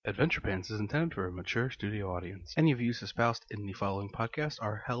Adventure Pants is intended for a mature studio audience. Any views espoused in the following podcast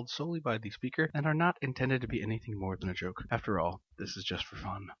are held solely by the speaker and are not intended to be anything more than a joke. After all, this is just for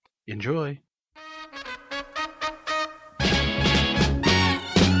fun. Enjoy!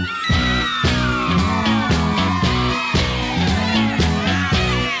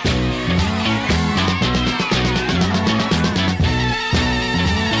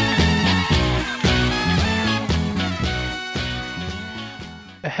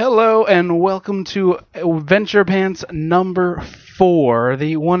 Hello and welcome to Adventure Pants number 4,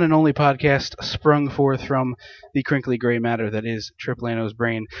 the one and only podcast sprung forth from the crinkly gray matter that is Triplano's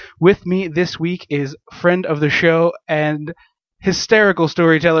brain. With me this week is friend of the show and hysterical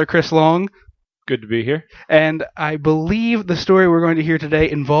storyteller Chris Long. Good to be here. And I believe the story we're going to hear today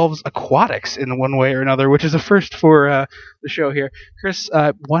involves aquatics in one way or another, which is a first for the show here. Chris,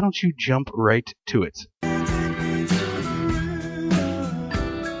 why don't you jump right to it?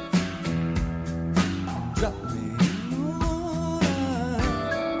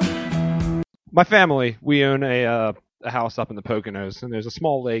 My family, we own a house up in the Poconos, and there's a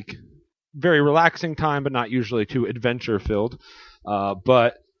small lake. Very relaxing time, but not usually too adventure-filled.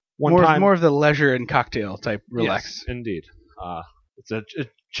 But more of the leisure and cocktail type relax. Yes, indeed. It's a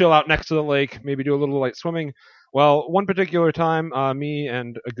chill out next to the lake, maybe do a little light swimming. Well, one particular time, me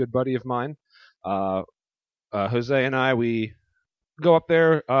and a good buddy of mine, Jose and I, we go up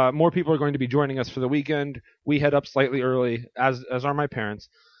there. More people are going to be joining us for the weekend. We head up slightly early, as are my parents,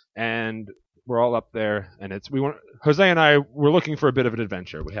 and we're all up there, and Jose and I, we're looking for a bit of an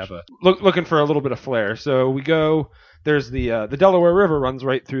adventure. We have looking for a little bit of flair. So we go. There's the Delaware River runs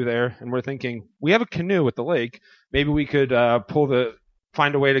right through there, and we're thinking we have a canoe at the lake. Maybe we could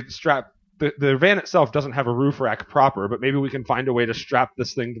find a way to strap. The van itself doesn't have a roof rack proper, but maybe we can find a way to strap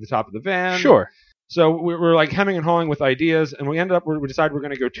this thing to the top of the van. Sure. So we're like hemming and hawing with ideas, and we decide we're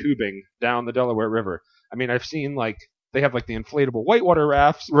going to go tubing down the Delaware River. I mean, I've seen they have the inflatable whitewater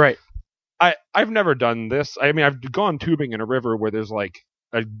rafts. Right. I've never done this. I mean, I've gone tubing in a river where there's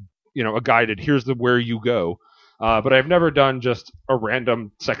a guided, here's where you go. But I've never done just a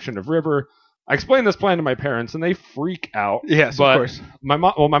random section of river. I explained this plan to my parents, and they freak out. Yes, but of course. My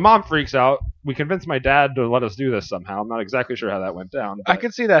mom freaks out. We convinced my dad to let us do this somehow. I'm not exactly sure how that went down. I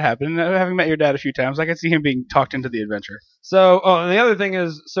could see that happen. Having met your dad a few times, I could see him being talked into the adventure. So, and the other thing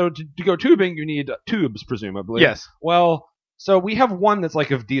is, to go tubing, you need tubes, presumably. Yes. Well, so we have one that's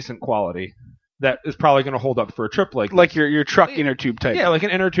of decent quality that is probably going to hold up for a trip like your truck inner tube type. Yeah, like an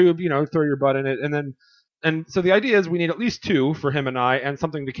inner tube, throw your butt in it, and so the idea is we need at least 2 for him and I, and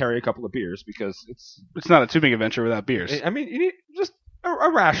something to carry a couple of beers, because it's not a tubing adventure without beers. I mean, you need just a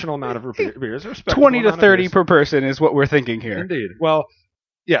rational amount of beers. 20 to 30 per person is what we're thinking here. Indeed. Well,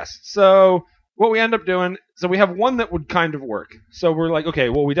 yes. So what we end up doing, so we have one that would kind of work. So we're like, okay,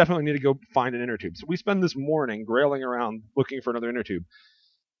 well, we definitely need to go find an inner tube. So we spend this morning grailing around looking for another inner tube.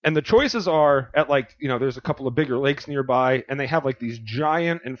 And the choices are at there's a couple of bigger lakes nearby, and they have these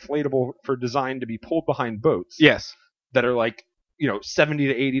giant inflatable for design to be pulled behind boats. Yes. That are $70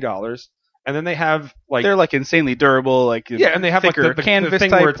 to $80. And then they have they're insanely durable, and they have the canvas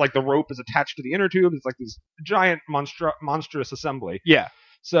thing type. where it's the rope is attached to the inner tube. It's this giant monstrous assembly. Yeah.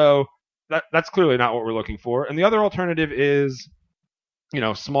 So that's clearly not what we're looking for. And the other alternative is,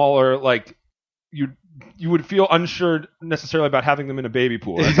 smaller, you would feel unsure necessarily about having them in a baby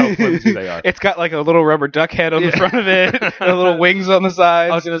pool. That's how flimsy they are. It's got a little rubber duck head on the front of it, and little wings on the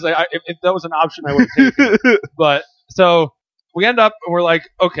sides. I was going to say, if that was an option, I would have taken it. But, so, we end up, and we're like,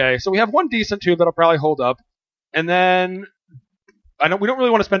 okay, so we have one decent tube that'll probably hold up, and then, we don't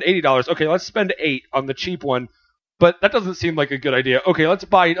really want to spend $80. Okay, let's spend $8 on the cheap one. But that doesn't seem like a good idea. Okay, let's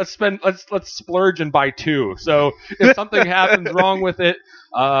splurge and buy 2. So if something happens wrong with it,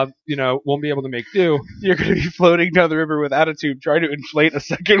 we'll be able to make do. You're going to be floating down the river without a tube, trying to inflate a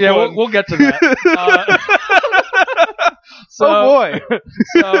second one. Yeah, we'll get to that. Oh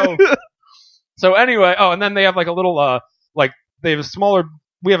boy. So anyway, and then they have a little they have a smaller.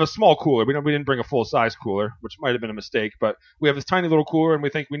 We have a small cooler. We didn't bring a full-size cooler, which might have been a mistake, but we have this tiny little cooler, and we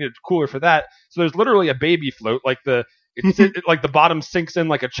think we need a cooler for that. So there's literally a baby float, the bottom sinks in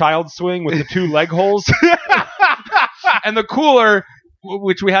like a child's swing with the 2 leg holes. And the cooler,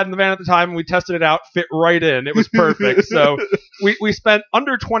 which we had in the van at the time, and we tested it out, fit right in. It was perfect. So we spent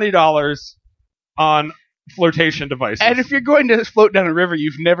under $20 on flotation devices. And if you're going to float down a river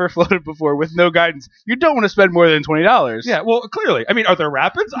you've never floated before with no guidance, you don't want to spend more than $20. Yeah, well, clearly. I mean, are there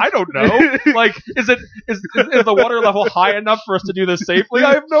rapids? I don't know. Is the water level high enough for us to do this safely?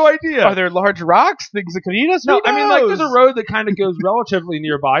 I have no idea. Are there large rocks, things that could eat us? No, I mean, there's a road that kind of goes relatively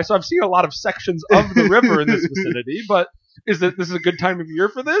nearby, so I've seen a lot of sections of the river in this vicinity, but this is a good time of year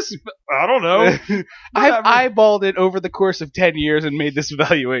for this? I don't know. I've eyeballed it over the course of 10 years and made this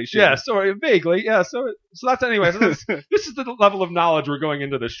evaluation. Yeah, so vaguely. Yeah, so that's anyway. So this is the level of knowledge we're going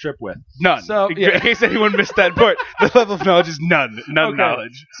into this trip with. None. So in case anyone missed that part, the level of knowledge is none. None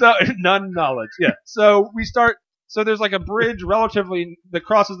knowledge. So none knowledge. Yeah. So we start. So there's like a bridge that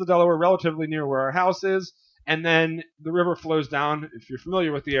crosses the Delaware relatively near where our house is, and then the river flows down. If you're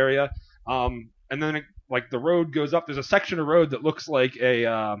familiar with the area, and then the road goes up. There's a section of road that looks like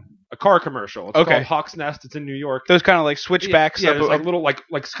a car commercial. It's called Hawk's Nest. It's in New York. Those kind of like switchbacks. Yeah, there's like little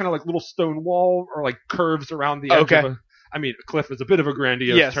kind of like little stone wall or like curves around the edge of a cliff is a bit of a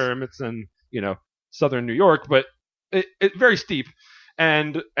grandiose term. It's in southern New York, but it's very steep,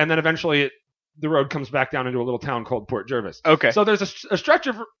 and then eventually the road comes back down into a little town called Port Jervis. Okay. So there's a stretch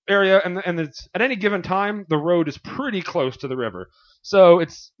of area, and it's at any given time the road is pretty close to the river. So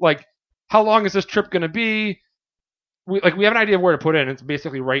it's like, how long is this trip going to be? We have an idea of where to put in. It's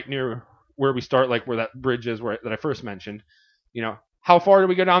basically right near where we start, like where that bridge is that I first mentioned. How far do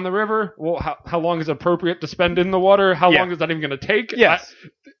we go down the river? Well, how long is appropriate to spend in the water? How long is that even going to take? Yes.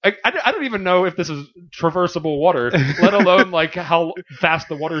 I don't even know if this is traversable water, let alone like how fast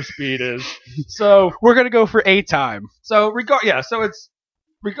the water speed is. So we're going to go for a time. So it's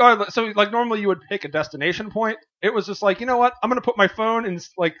regardless. So like normally you would pick a destination point. It was just like, you know what? I'm going to put my phone and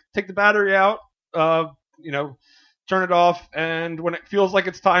like take the battery out, turn it off, and when it feels like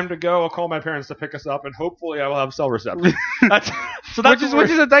it's time to go, I'll call my parents to pick us up, and hopefully I will have cell reception. Which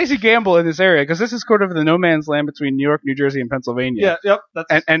is a dicey gamble in this area, because this is sort of the no man's land between New York, New Jersey, and Pennsylvania. Yeah,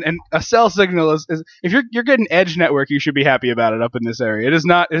 yep. And a cell signal is if you're getting edge network, you should be happy about it up in this area. It is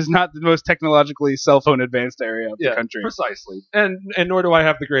not the most technologically cell phone advanced area of the country. Precisely. And nor do I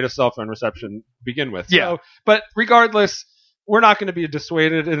have the greatest cell phone reception to begin with. Yeah. But regardless, we're not going to be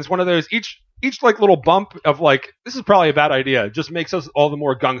dissuaded, and it's one of those each like little bump of like, this is probably a bad idea, just makes us all the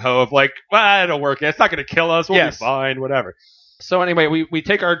more gung-ho of like, well, it'll work, it's not going to kill us, we'll be fine, whatever. So anyway, we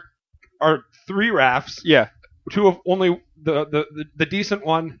take our 3 rafts, two of only the decent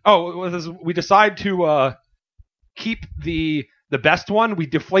one. We decide to keep the best one, we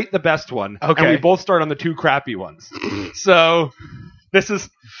deflate the best one, and we both start on the 2 crappy ones. So this is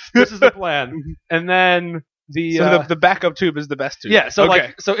the plan. And then the backup tube is the best tube. Yeah, so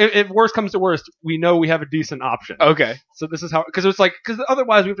if worst comes to worst, we know we have a decent option. Okay. So this is how, because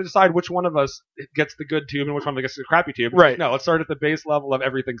otherwise we have to decide which one of us gets the good tube and which one of us gets the crappy tube. Right. No, let's start at the base level of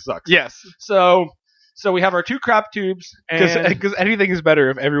everything sucks. Yes. So we have our 2 crap tubes, because anything is better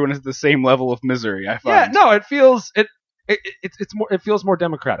if everyone is at the same level of misery. I find. Yeah. No, it feels it feels more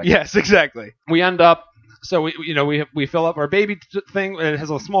democratic. Yes, exactly. We end up. So we fill up our baby thing, and it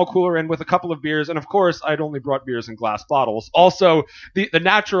has a small cooler in with a couple of beers, and of course I'd only brought beers in glass bottles. Also, the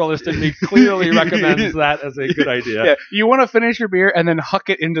naturalist in me clearly recommends that as a good idea. Yeah, you want to finish your beer and then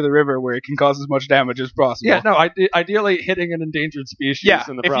huck it into the river where it can cause as much damage as possible. Yeah, no, ideally hitting an endangered species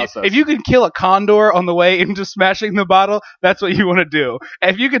in the process. If you can kill a condor on the way into smashing the bottle, that's what you want to do.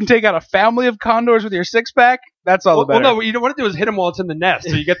 If you can take out a family of condors with your 6-pack, that's all the better. Well, no, what you don't want to do is hit them while it's in the nest,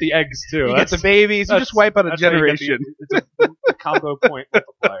 so you get the eggs too. You get the babies. You just wipe out a generation. It's a combo point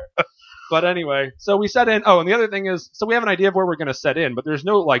multiplier. But anyway, so we set in. Oh, and the other thing is, so we have an idea of where we're going to set in, but there's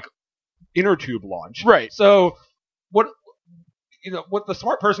no like inner tube launch. Right. So what the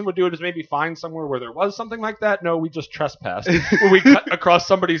smart person would do is maybe find somewhere where there was something like that. No, we just trespassed. Where we cut across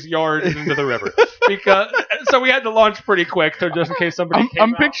somebody's yard and into the river. So we had to launch pretty quick, just in case somebody came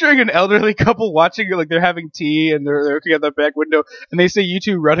I'm picturing an elderly couple watching it, like they're having tea and they're looking at the back window, and they see you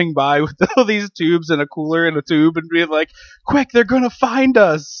two running by with all these tubes and a cooler and a tube, and being like, "Quick, they're gonna find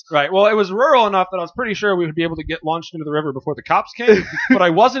us!" Right. Well, it was rural enough that I was pretty sure we would be able to get launched into the river before the cops came, but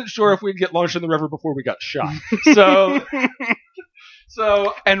I wasn't sure if we'd get launched in the river before we got shot.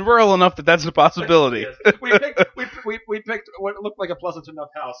 So and rural enough that that's a possibility. Yes. We picked what looked like a pleasant enough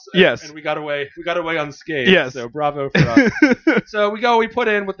house. And we got away unscathed. Yes. So bravo for us. So we put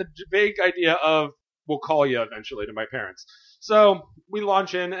in with the vague idea of we'll call you eventually to my parents. So we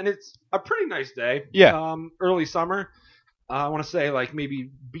launch in, and it's a pretty nice day. Yeah. Early summer. I want to say like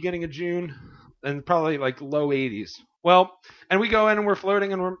maybe beginning of June, and probably like low 80s. Well, and we go in and we're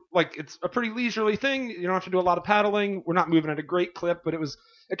floating, and we're like, it's a pretty leisurely thing. You don't have to do a lot of paddling. We're not moving at a great clip, but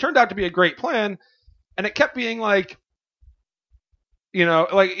it turned out to be a great plan. And it kept being like,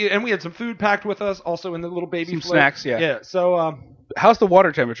 and we had some food packed with us also in the little baby some float. Snacks, yeah. Yeah. So, how's the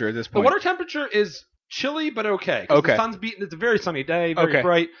water temperature at this point? The water temperature is chilly, but okay. Okay. The sun's beating. It's a very sunny day, very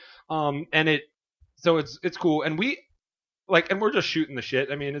bright. And it's cool. And and we're just shooting the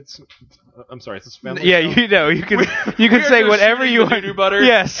shit. I mean, I'm sorry, it's a family. Yeah, show. You can say whatever you want. Butter.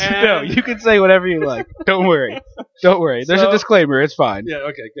 Yes, you can say whatever you like. Don't worry. Don't worry. There's a disclaimer. It's fine. Yeah,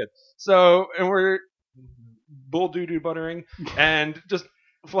 okay, good. So, and we're bull doo-doo buttering and just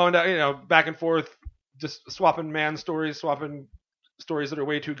flowing down, back and forth, just swapping man stories, swapping stories that are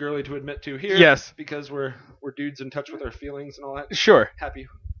way too girly to admit to here. Yes. Because we're dudes in touch with our feelings and all that. Sure. Happy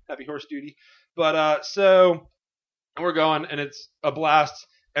horse duty. But, so we're going and it's a blast.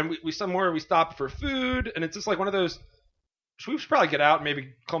 And we stopped for food and it's just like one of those, we should probably get out and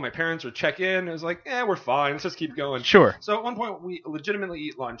maybe call my parents or check in. It was like, we're fine. Let's just keep going. Sure. So at one point we legitimately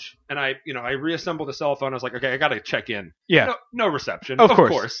eat lunch and I reassembled the cell phone. I was like, okay, I got to check in. Yeah. No reception. Of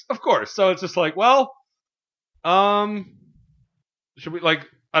course. So it's just like, well, should we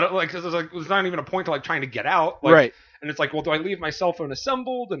I don't cause there's not even a point to trying to get out. Right. And it's like, well, do I leave my cell phone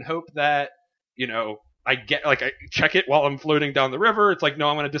assembled and hope that, I get, I check it while I'm floating down the river? It's like, no,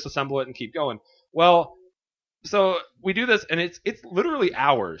 I'm going to disassemble it and keep going. Well, so we do this, and it's literally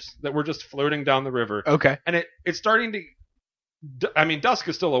hours that we're just floating down the river. Okay. And it's starting to, dusk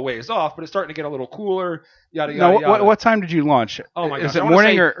is still a ways off, but it's starting to get a little cooler, yada, yada, yada. What time did you launch? Oh, my gosh. Is it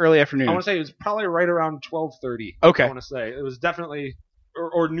morning or early afternoon? I want to say it was probably right around 12:30. Okay. I want to say. It was definitely,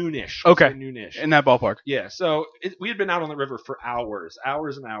 or noonish. Okay. Noonish. In that ballpark. Yeah, so we had been out on the river for hours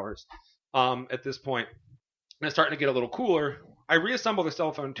and hours at this point. And it's starting to get a little cooler. I reassembled the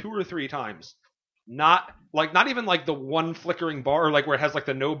cell phone 2 or 3 times. Not even the one flickering bar, where it has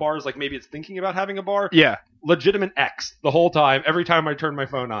the no bars, maybe it's thinking about having a bar. Yeah. Legitimate X the whole time, every time I turn my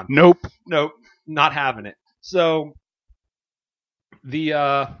phone on. Nope, not having it. So we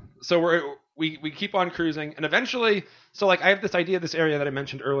keep on cruising, and eventually, I have this idea, this area that I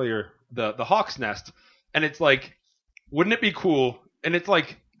mentioned earlier, the Hawk's Nest, and it's wouldn't it be cool? And it's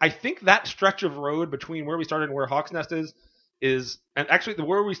I think that stretch of road between where we started and where Hawk's Nest is, and actually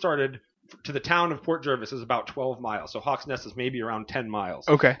where we started to the town of Port Jervis is about 12 miles. So Hawk's Nest is maybe around 10 miles.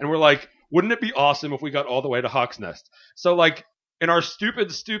 Okay. And we're like, wouldn't it be awesome if we got all the way to Hawk's Nest? So in our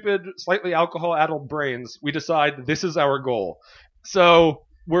stupid, slightly alcohol-addled brains, we decide this is our goal. So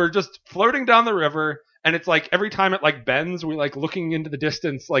we're just floating down the river, and it's every time it bends, we're looking into the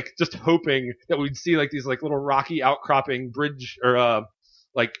distance, just hoping that we'd see these little rocky outcropping bridge or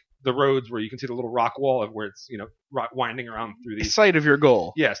the roads where you can see the little rock wall of where it's winding around through these. Site of your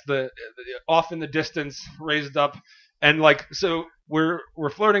goal. Yes, the off in the distance, raised up, and so we're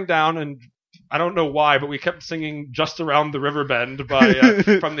floating down, and I don't know why, but we kept singing "Just Around the River Bend" by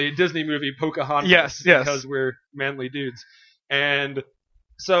from the Disney movie Pocahontas. Yes, because we're manly dudes, and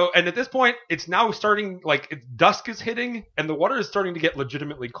at this point, it's now starting, dusk is hitting, and the water is starting to get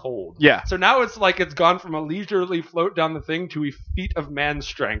legitimately cold. Yeah. So now it's it's gone from a leisurely float down the thing to a feat of man's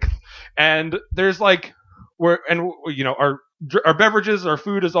strength. And there's our beverages, our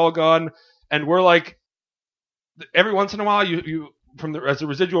food is all gone, and we're every once in a while, as a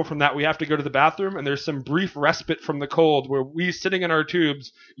residual from that, we have to go to the bathroom, and there's some brief respite from the cold where we, sitting in our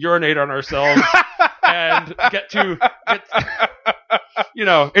tubes, urinate on ourselves and get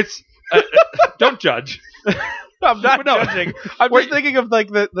it's don't judge. I'm not judging. I'm just thinking of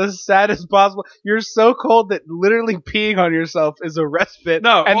the saddest possible. You're so cold that literally peeing on yourself is a respite.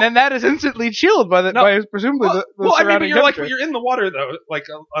 No, then that is instantly chilled by presumably the surrounding temperature. You're in the water though,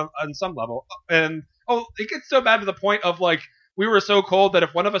 on some level, and it gets so bad to the point of we were so cold that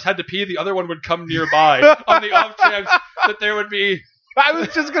if one of us had to pee, the other one would come nearby on the off chance that there would be. I was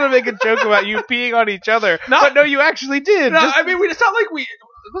just gonna make a joke about you peeing on each other, but no, you actually did. No, it's not we.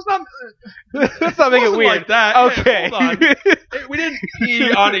 Let's not make it weird like that. Okay, hold on. We didn't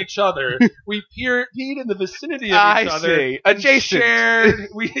pee on each other. We peed in the vicinity of each other. See. Adjacent.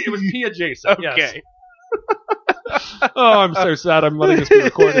 It was pee adjacent. Okay. Yes. Oh, I'm so sad. I'm letting this be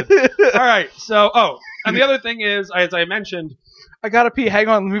recorded. All right. So, and the other thing is, as I mentioned. I gotta pee. Hang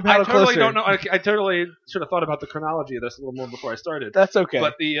on, let me paddle closer. I totally don't know. I totally should have thought about the chronology of this a little more before I started. That's okay.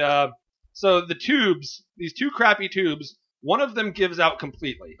 But so the tubes, these 2 crappy tubes, one of them gives out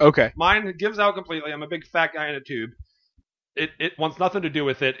completely. Okay. Mine gives out completely. I'm a big fat guy in a tube. It wants nothing to do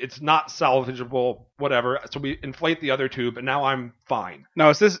with it. It's not salvageable, whatever. So we inflate the other tube, and now I'm fine.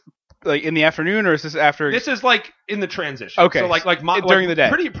 Now, is this in the afternoon, or is this after? This is in the transition. Okay. So during the day.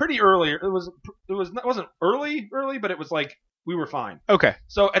 Pretty early. It wasn't early, but it was we were fine. Okay.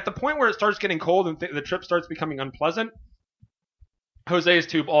 So at the point where it starts getting cold and the trip starts becoming unpleasant, Jose's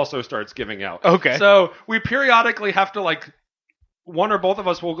tube also starts giving out. Okay. So we periodically have to one or both of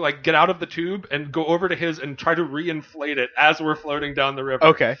us will like get out of the tube and go over to his and try to reinflate it as we're floating down the river.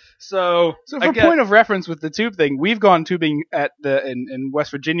 Okay. So for point of reference with the tube thing, we've gone tubing in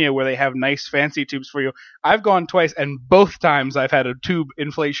West Virginia where they have nice fancy tubes for you. I've gone twice, and both times I've had a tube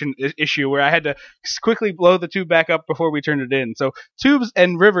inflation issue where I had to quickly blow the tube back up before we turned it in. So tubes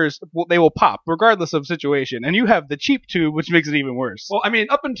and rivers, they will pop regardless of situation, and you have the cheap tube, which makes it even worse. Well, I mean,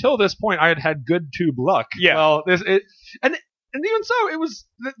 up until this point, I had good tube luck. Yeah. Well, and even so, it was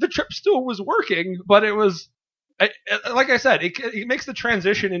the trip still was working, but it was like I said, it makes the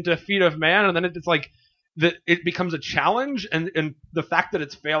transition into feat of man, and then it's like it becomes a challenge, and the fact that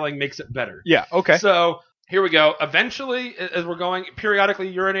it's failing makes it better. Yeah. Okay. So here we go. Eventually, as we're going,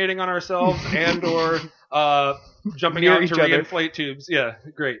 periodically urinating on ourselves and or jumping Near out each to other. reinflate tubes. Yeah,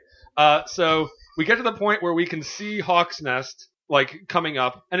 great. So we get to the point where we can see Hawk's Nest like coming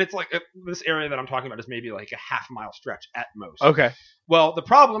up, and it's like this area that I'm talking about is maybe like a half-mile stretch at most. Okay. Well, the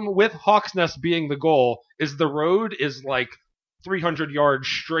problem with Hawk's Nest being the goal is the road is like 300 yards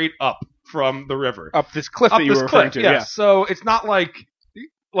straight up from the river. Up this cliff that you were referring to. Yeah. Yeah. So it's not like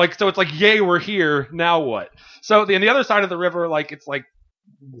so it's like, yay, we're here. Now what? So on the other side of the river, like it's like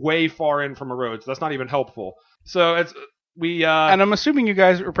way far in from a road, so that's not even helpful. So it's and I'm assuming you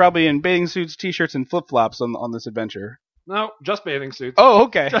guys were probably in bathing suits, t-shirts, and flip-flops on this adventure. No, just bathing suits. Oh,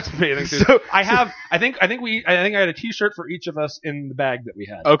 okay. Just bathing suits. So, I think I had a t-shirt for each of us in the bag that we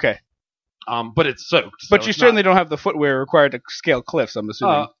had. Okay. But it's soaked. But you certainly don't have the footwear required to scale cliffs, I'm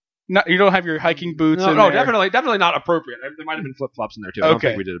assuming. No, you don't have your hiking boots in No, there. definitely not appropriate. There might have been flip-flops in there too. I don't Okay.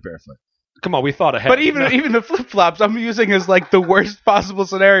 think we did it barefoot. Come on, we thought ahead. But even the flip-flops I'm using as like the worst possible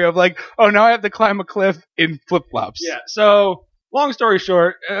scenario of like, oh, now I have to climb a cliff in flip-flops. Yeah. So long story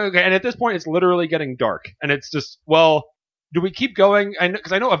short, okay, and at this point it's literally getting dark, and it's just, well, do we keep going?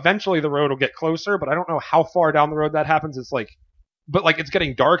 Because I know eventually the road will get closer, but I don't know how far down the road that happens. It's like, but like it's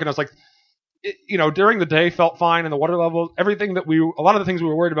getting dark, and I was like, during the day felt fine, and the water level, everything that a lot of the things we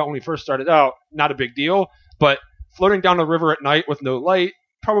were worried about when we first started out, not a big deal. But floating down the river at night with no light,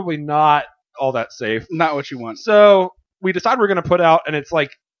 probably not all that safe. Not what you want. So we decided we're going to put out, and it's like,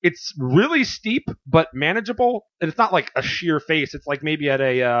 it's really steep but manageable, and it's not like a sheer face. It's like maybe at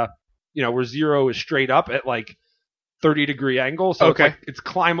a where zero is straight up at like 30-degree angle. So Okay. it's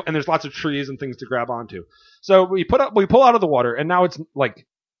climb, and there's lots of trees and things to grab onto. So we pull out of the water, and now it's like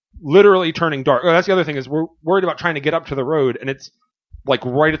literally turning dark. Oh, that's the other thing, is we're worried about trying to get up to the road, and it's like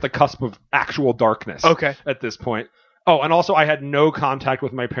right at the cusp of actual darkness. Okay. At this point. Oh, and also I had no contact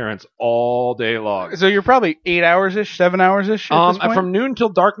with my parents all day long. So you're probably 8 hours-ish, 7 hours-ish at this point? From noon till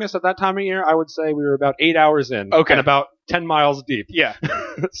darkness at that time of year, I would say we were about 8 hours in. Okay. And about 10 miles deep. Yeah.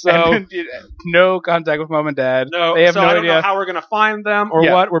 So And no contact with mom and dad. no, They have so no I don't idea. know how we're gonna find them or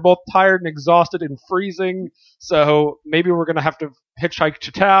Yeah. what. We're both tired and exhausted and freezing. So maybe we're gonna have to hitchhike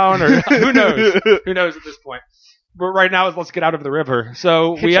to town, or who knows? Who knows at this point? But right now is let's get out of the river.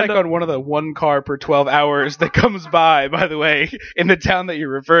 So we Hitchhike end up on one of the one car per 12 hours that comes by the way, in the town that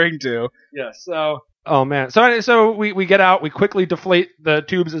you're referring to. Yeah, so oh man. So we get out, we quickly deflate the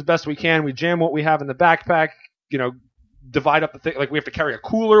tubes as best we can, we jam what we have in the backpack, divide up the thing, like we have to carry a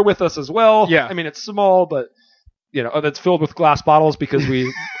cooler with us as well. Yeah. I mean it's small, but that's filled with glass bottles because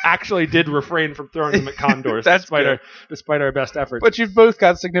we actually did refrain from throwing them at condors That's despite our best efforts. But you've both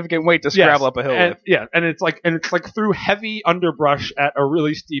got significant weight to scrabble up a hill and, with. Yeah, and it's like through heavy underbrush at a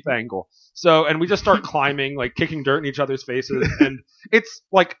really steep angle. So, and we just start climbing, like kicking dirt in each other's faces, and it's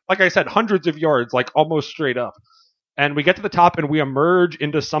like I said, hundreds of yards, like almost straight up. And we get to the top, and we emerge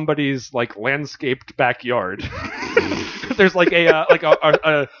into somebody's like landscaped backyard. There's like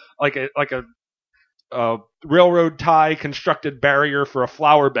a railroad tie constructed barrier for a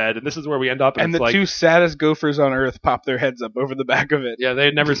flower bed, and this is where we end up. And it's the two saddest gophers on earth pop their heads up over the back of it. Yeah, they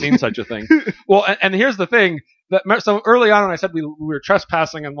had never seen such a thing. Well, and here's the thing. So early on when I said we were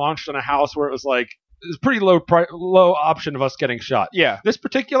trespassing and launched in a house where it was like, it was pretty low option of us getting shot. Yeah. This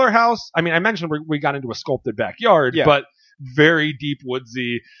particular house, I mean, I mentioned we got into a sculpted backyard, Yeah. but very deep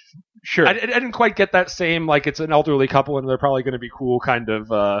woodsy. Sure. I didn't quite get that same, like, it's an elderly couple and they're probably going to be cool kind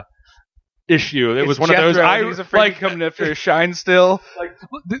of issue. It was one of those. He's afraid to come after a shine still. Like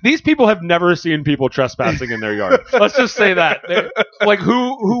these people have never seen people trespassing in their yard. Let's just say that. Like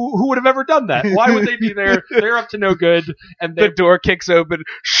who would have ever done that? Why would they be there? They're up to no good, and The door kicks open.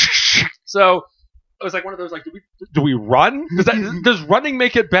 so it was like one of those, like, do we run? Does running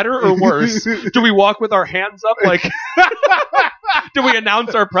make it better or worse? Do we walk with our hands up, like? Do we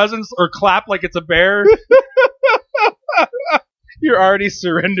announce our presence or clap like it's a bear? You're already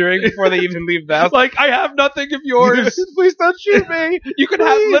surrendering before they even leave the house. Like, I have nothing of yours. Please don't shoot me. You can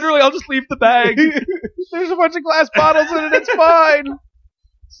have, literally, I'll just leave the bag. There's a bunch of glass bottles in it. It's fine.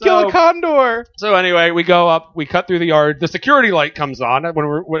 Kill a condor. So anyway, we go up, we cut through the yard. The security light comes on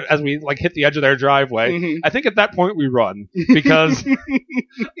as we like hit the edge of their driveway. Mhm. I think at that point we run because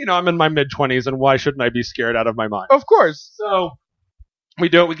I'm in my mid-20s and why shouldn't I be scared out of my mind? Of course. So we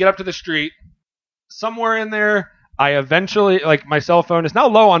do it. We get up to the street. Somewhere in there, I eventually, like, my cell phone is now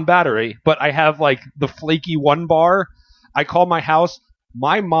low on battery, but I have like the flaky 1 bar. I call my house.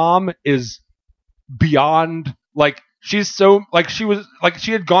 My mom is beyond, like, she's so, like, she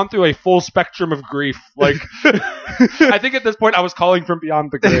had gone through a full spectrum of grief. Like, I think at this point I was calling from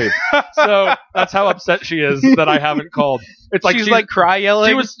beyond the grave. So that's how upset she is that I haven't called. It's like she's like cry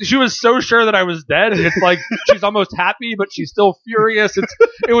yelling. She was so sure that I was dead. It's like she's almost happy, but she's still furious.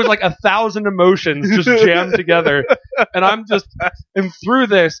 It was like 1,000 emotions just jammed together, and I'm through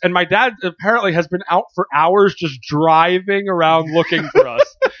this. And my dad apparently has been out for hours, just driving around looking for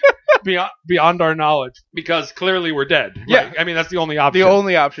us. Beyond our knowledge, because clearly we're dead. Right? Yeah, I mean that's the only option. The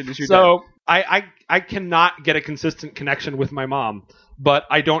only option is you're dead. So I cannot get a consistent connection with my mom, but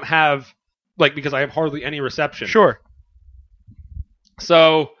I don't have, like, because I have hardly any reception. Sure.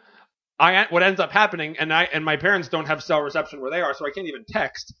 So what ends up happening, and my parents don't have cell reception where they are, so I can't even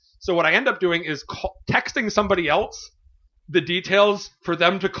text. So what I end up doing is texting somebody else the details for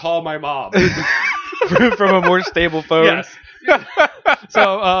them to call my mom from a more stable phone. Yes.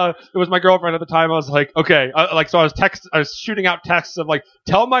 So it was my girlfriend at the time. I was like, okay, so I was shooting out texts of like,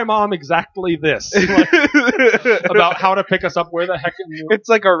 tell my mom exactly this, like, about how to pick us up. Where the heck? It's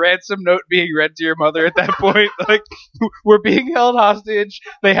like a ransom note being read to your mother at that point. Like, we're being held hostage.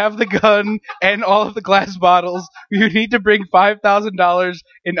 They have the gun and all of the glass bottles. You need to bring $5,000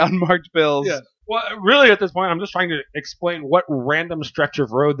 in unmarked bills. Yeah. Well, really, at this point, I'm just trying to explain what random stretch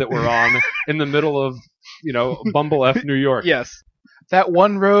of road that we're on in the middle of, Bumble F, New York. Yes. That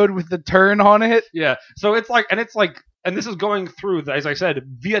one road with the turn on it. Yeah. So it's like, and this is going through, as I said,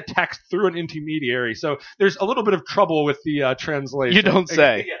 via text through an intermediary. So there's a little bit of trouble with the translation. You don't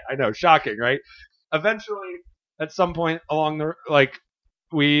say. Yeah, I know. Shocking, right? Eventually, at some point along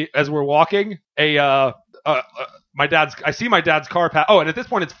the, as we're walking, I see my dad's car pass. Oh, and at this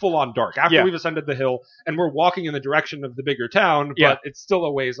point it's full on dark. After we've ascended the hill and we're walking in the direction of the bigger town, but it's still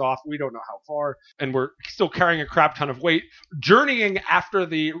a ways off. We don't know how far, and we're still carrying a crap ton of weight. Journeying after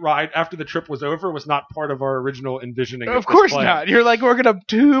the trip was over was not part of our original envisioning. Of course not. You're like, we're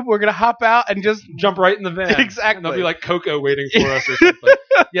gonna hop out and just jump right in the van. Exactly. And there'll be like Coco waiting for us or something.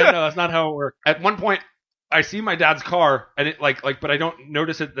 Yeah, no, that's not how it worked. At one point, I see my dad's car, and it but I don't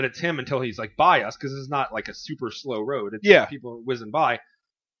notice that it's him until he's like by us, because it's not like a super slow road. It's people whizzing by.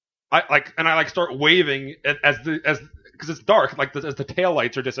 I start waving because it's dark, as the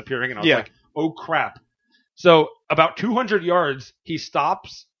taillights are disappearing, and I was like, oh crap. So about 200 yards, he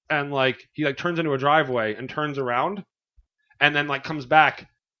stops and he turns into a driveway and turns around, and then comes back,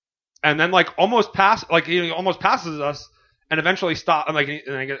 and then almost passes us, and eventually stop,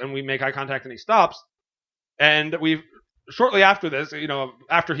 and we make eye contact, and he stops. And shortly after this,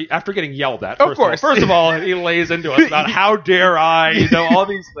 after getting yelled at, first of all, he lays into us about how dare I, all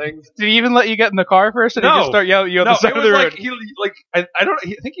these things. Did he even let you get in the car first, or did he just start yelling at you on the side of the road? I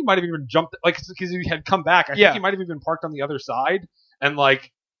think he might have even jumped, because he had come back. I think he might have even parked on the other side, and I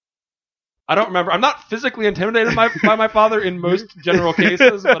don't remember. I'm not physically intimidated by my father in most general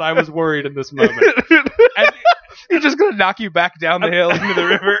cases, but I was worried in this moment. And he's just gonna knock you back down the hill into the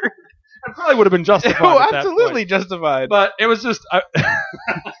river. It probably would have been justified. Oh, at absolutely that point. Justified. But it was just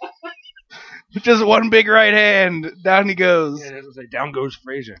just one big right hand, down he goes. Yeah, it was down goes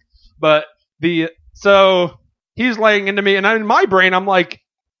Frazier. But so he's laying into me, and in my brain, I'm like,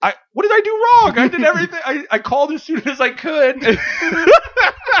 what did I do wrong? I did everything. I called as soon as I could.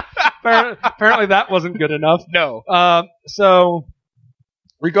 Apparently, that wasn't good enough. No. So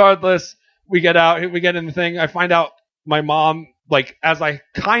regardless, we get out. We get in the thing. I find out my mom, as I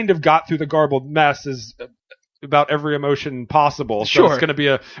kind of got through the garbled mess, is about every emotion possible. So it's going to be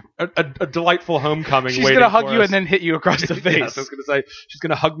a delightful homecoming. She's going to hug you and then hit you across the face. Yes, I was going to say, she's going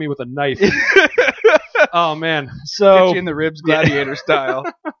to hug me with a knife. Oh, man. So hit you in the ribs, gladiator style.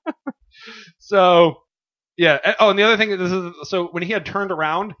 So, yeah. Oh, and the other thing so when he had turned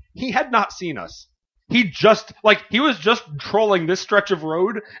around, he had not seen us. He just, he was just trolling this stretch of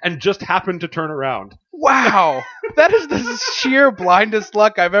road and just happened to turn around. Wow. That is the sheer blindest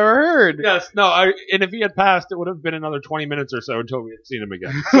luck I've ever heard. Yes. No, and if he had passed, it would have been another 20 minutes or so until we had seen him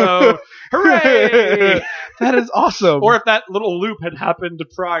again. So, hooray! That is awesome. Or if that little loop had happened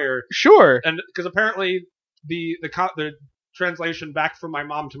prior. Sure. And because apparently the translation back from my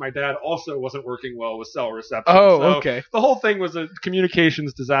mom to my dad also wasn't working well with cell reception. Oh, So okay. the whole thing was a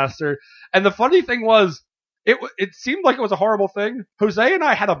communications disaster. And the funny thing was, it seemed like it was a horrible thing. Jose and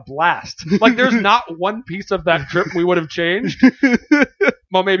I had a blast. Like, there's not one piece of that trip we would have changed.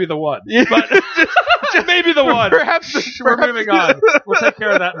 Well, maybe the one. Yeah. But maybe the one. Perhaps We're moving on. We'll take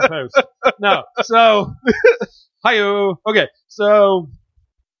care of that in post. No. So, hi-yo. Okay. So,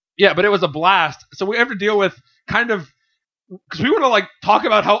 yeah, but it was a blast. So we have to deal with kind of, because we want to like talk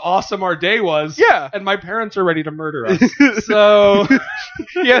about how awesome our day was. Yeah. And my parents are ready to murder us. So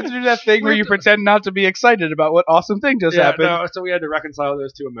you have to do that thing where you pretend not to be excited about what awesome thing just happened. No, so we had to reconcile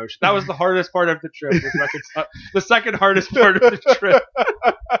those two emotions. That was the hardest part of the trip. The second hardest part of the trip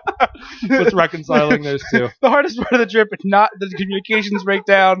was reconciling those two. The hardest part of the trip, not the communications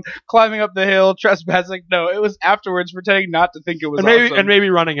breakdown, climbing up the hill, trespassing. No, it was afterwards pretending not to think it was awesome. And maybe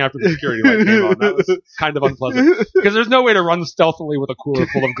running after the security light came on. That was kind of unpleasant. Because there's no way to run stealthily with a cooler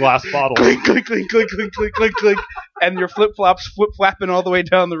full of glass bottles. Clink, clink, clink, clink, clink, clink, clink, clink. And your flip-flops flip-flapping all the way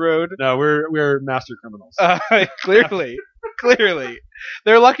down the road. No, we're master criminals. Clearly.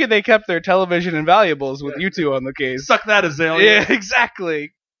 They're lucky they kept their television and valuables with you two on the case. Suck that, Azalea. Yeah,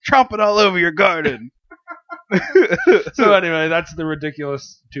 exactly. Tromping all over your garden. So anyway, that's the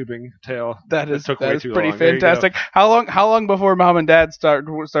ridiculous tubing tale. That is pretty long. Fantastic. How long before Mom and Dad started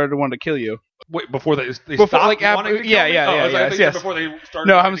to want to kill you? Wait, before they before, stopped like, wanting to kill me? Yes. Before they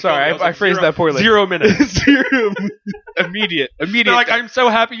started. No, I'm sorry. I phrased that poorly. 0 minutes. Immediate. They're like, I'm so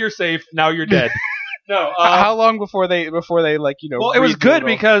happy you're safe. Now you're dead. No. How long before they like, you know? Well, it was good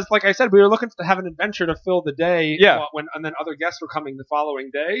because, like I said, we were looking to have an adventure to fill the day. Yeah. And then other guests were coming the following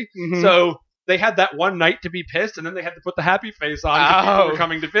day. Mm-hmm. So they had that one night to be pissed, and then they had to put the happy face on because people were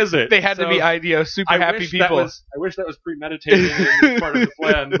coming to visit. They had to be super happy people. I wish that was premeditated and part of the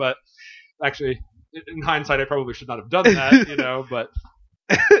plan, but actually, in hindsight, I probably should not have done that, you know. But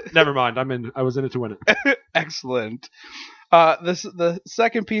never mind. I was in it to win it. Excellent. The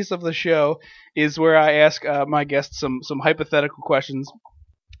second piece of the show is where I ask my guests some hypothetical questions,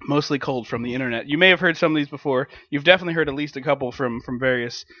 mostly cold from the internet. You may have heard some of these before. You've definitely heard at least a couple from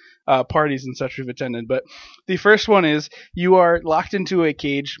various parties and such we've attended. But the first one is you are locked into a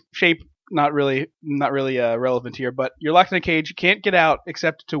cage. Shape not really relevant here, but you're locked in a cage. You can't get out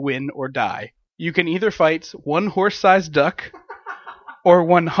except to win or die. You can either fight one horse-sized duck or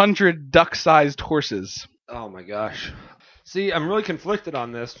 100 duck-sized horses. Oh my gosh. See, I'm really conflicted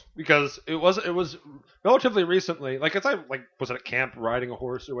on this because it was relatively recently. Like, I was at camp riding a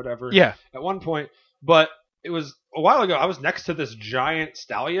horse or whatever. Yeah. At one point, but it was a while ago. I was next to this giant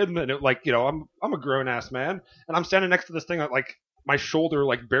stallion, and it, like, you know, I'm a grown ass man, and I'm standing next to this thing that, like, my shoulder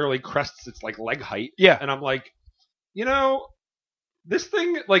like barely crests its like leg height. Yeah. And I'm like, you know, this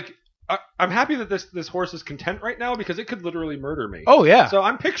thing, like, I'm happy that this horse is content right now because it could literally murder me. Oh yeah. So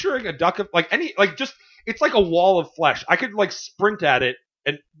I'm picturing a duck of it's like a wall of flesh. I could like sprint at it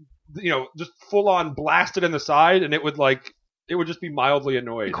and, you know, just full on blast it in the side, and it would just be mildly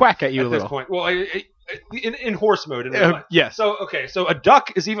annoyed. Quack at you at a this little. point. Well, in horse mode. Yes. So okay, so a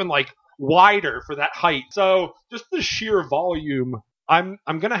duck is even like wider for that height. So just the sheer volume. I'm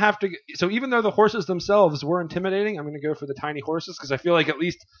gonna have to. So even though the horses themselves were intimidating, I'm gonna go for the tiny horses because I feel like at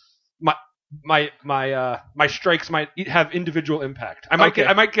least my strikes might have individual impact. I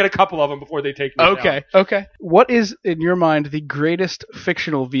might get a couple of them before they take me down. Okay. What is in your mind the greatest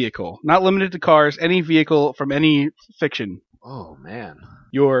fictional vehicle? Not limited to cars, any vehicle from any fiction. Oh man.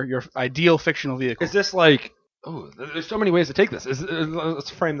 Your ideal fictional vehicle. Is this like there's so many ways to take this. Let's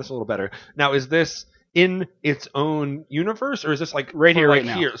frame this a little better. Now, is this in its own universe or is this like right here, like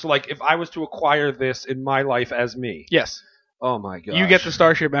right here? now? So like if I was to acquire this in my life as me. Yes. Oh my god! You get the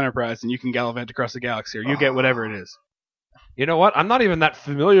Starship Enterprise, and you can gallivant across the galaxy, or you get whatever it is. You know what? I'm not even that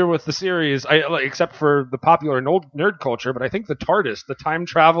familiar with the series, except for the popular nerd culture. But I think the TARDIS, the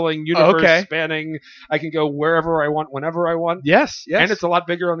time-traveling universe spanning, I can go wherever I want, whenever I want. Yes. And it's a lot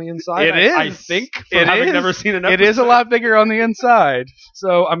bigger on the inside. It is. I think. Having never seen an episode. It is a lot bigger on the inside.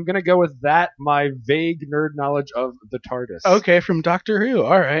 So I'm gonna go with that. My vague nerd knowledge of the TARDIS. Okay, from Doctor Who.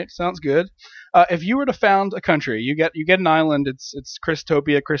 All right, sounds good. If you were to found a country, you get an island. It's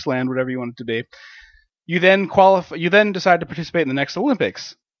Christopia, Chrisland, whatever you want it to be. You then qualify. You then decide to participate in the next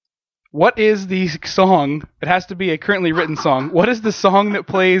Olympics. What is the song? It has to be a currently written song. What is the song that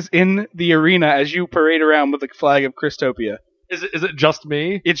plays in the arena as you parade around with the flag of Christopia? Is it just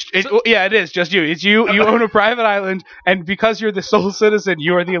me? Yeah, it is just you. It's you. You own a private island, and because you're the sole citizen,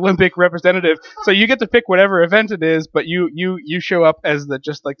 you are the Olympic representative. So you get to pick whatever event it is, but you show up as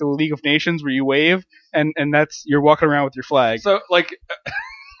just like the League of Nations where you wave, and that's you're walking around with your flag. So like.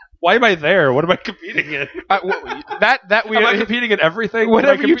 Why am I there? What am I competing in? That we Am I competing in everything?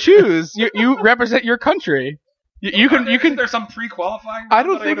 whatever you choose. You represent your country. You can. There's some pre-qualifying. I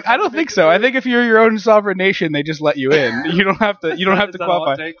don't think so. I think if you're your own sovereign nation, they just let you in. You don't have to. You don't have to Is that all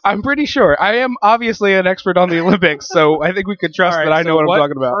qualify. it takes? I'm pretty sure. I am obviously an expert on the Olympics, so I think we could trust that I know what I'm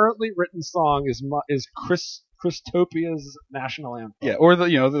talking about. Currently written song is Christopia's national anthem. Yeah, or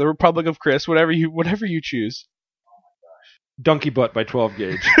the Republic of Chris, whatever you choose. Donkey Butt by 12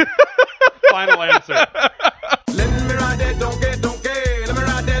 Gauge. Final answer. Let me ride that donkey, let me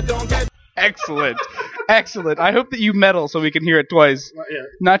ride that donkey. Excellent. I hope that you medal so we can hear it twice, Yeah.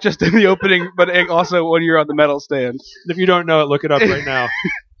 not just in the opening, but also when you're on the medal stand. If you don't know it, look it up right now.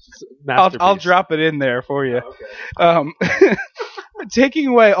 I'll drop it in there for you. Okay. Taking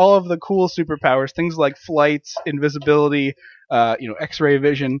away all of the cool superpowers, things like flight, invisibility, X-ray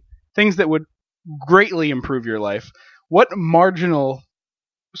vision, things that would greatly improve your life. What marginal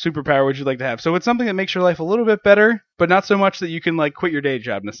superpower would you like to have? So it's something that makes your life a little bit better, but not so much that you can quit your day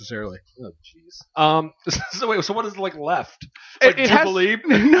job necessarily. Oh jeez. So what is left? Like It has- Jubilee?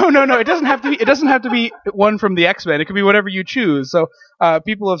 No. It doesn't have to be. It doesn't have to be one from the X-Men. It could be whatever you choose. So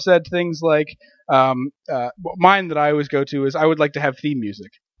people have said things like, mine that I always go to is I would like to have theme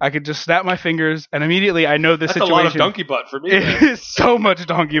music. I could just snap my fingers and immediately I know the That's situation. a lot of donkey butt for me. It is so much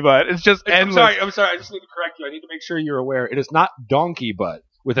donkey butt. It's just endless. I'm sorry. I just need to correct you. I need to make sure you're aware. It is not donkey butt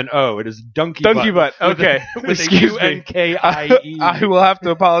with an O. It is donkey Donkey butt. Okay. With Excuse a me. U-N-K-I-E. I will have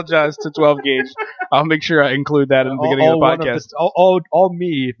to apologize to 12 Gauge. I'll make sure I include that in the beginning of the podcast. All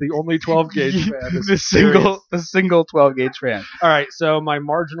me, the only 12 Gauge fan. is the single 12 Gauge fan. All right, so my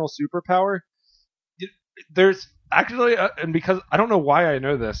marginal superpower, there's actually, and because I don't know why I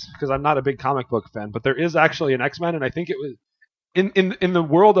know this, because I'm not a big comic book fan, but there is actually an X-Men, and I think it was in the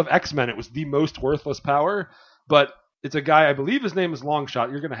world of X-Men, it was the most worthless power, but it's a guy, I believe his name is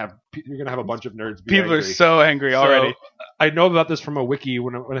Longshot. You're gonna have a bunch of nerds. People are so angry already. I know about this from a wiki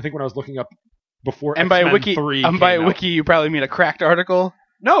when I was looking up before. And by a X-Men wiki, 3 by a came out. wiki, you probably mean a cracked article.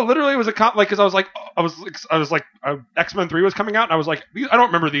 No, literally, it was a because I was like X-Men 3 was coming out, and I was like, I don't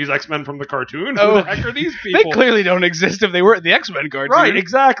remember these X-Men from the cartoon. Who the heck are these They people? clearly don't exist if they were the X-Men cartoon. Right,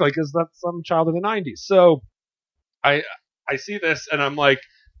 exactly, because that's some child of the 90s. So I see this, and I'm like,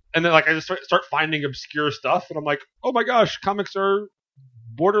 and then I just start finding obscure stuff, and I'm like, oh my gosh, comics are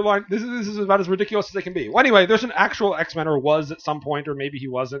borderline. This is about as ridiculous as they can be. Well, anyway, there's an actual X-Men, or was at some point, or maybe he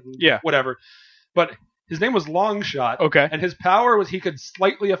wasn't. Yeah. Whatever. But his name was Longshot. Okay. And his power was he could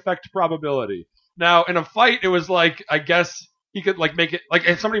slightly affect probability. Now, in a fight, it was I guess he could make it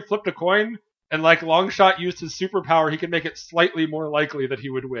if somebody flipped a coin and Longshot used his superpower, he could make it slightly more likely that he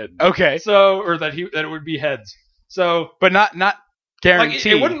would win. Okay. So, or that it would be heads. So, But not guaranteed.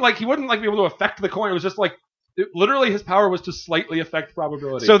 it wouldn't he wouldn't be able to affect the coin. It was just literally his power was to slightly affect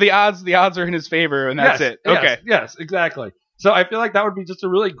probability. So the odds are in his favor, and that's it. Okay. Yes, exactly. So I feel like that would be just a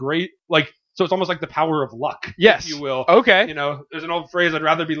really great so it's almost like the power of luck, Yes. if you will. Okay. There's an old phrase, I'd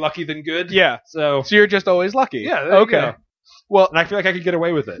rather be lucky than good. Yeah. So So you're just always lucky. yeah, there Okay. you go. Well, And I feel like I could get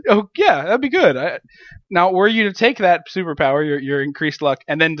away with it. oh yeah, that'd be good. Now, were you to take that superpower, your increased luck,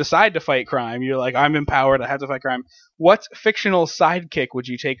 and then decide to fight crime, you're like, I'm empowered, I have to fight crime. What fictional sidekick would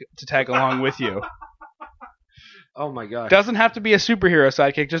you take to tag along with you? Oh my gosh. Doesn't have to be a superhero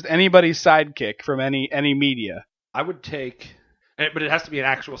sidekick, just anybody's sidekick from any media. I would take, but it has to be an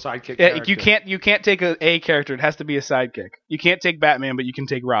actual sidekick. Yeah, character. you can't take a character. It has to be a sidekick. You can't take Batman, but you can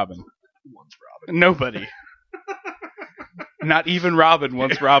take Robin. Who wants Robin? Nobody. Not even Robin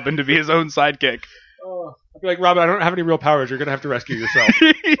wants Robin to be his own sidekick. Oh, I'd be like, Robin, I don't have any real powers. You're gonna have to rescue yourself.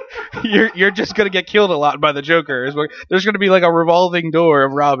 You're just gonna get killed a lot by the Joker. There's gonna be a revolving door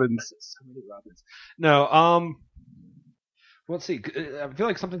of Robins. So many Robins. No, let's see. I feel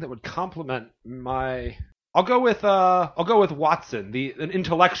like something that would complement my. I'll go with Watson, an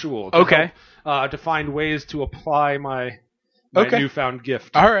intellectual. To find ways to apply my newfound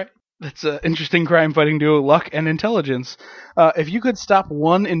gift. All right. That's an interesting crime fighting duo, luck and intelligence. If you could stop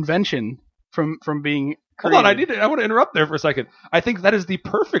one invention from being created. Hold on, I want to interrupt there for a second. I think that is the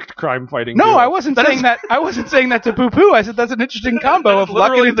perfect crime fighting No, duo. I wasn't saying that. I wasn't saying that to poo-poo. I said that's an interesting combo of luck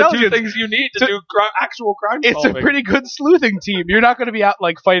and literally the intelligence. two things you need to do actual crime It's solving. a pretty good sleuthing team. You're not going to be out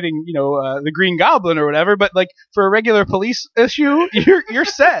fighting, the Green Goblin or whatever, but for a regular police issue, you're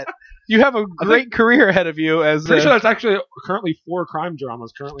set. You have a great career ahead of you as. Pretty sure there's actually currently 4 crime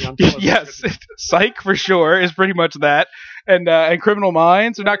dramas currently on television. Yes, Psych for sure is pretty much that, and Criminal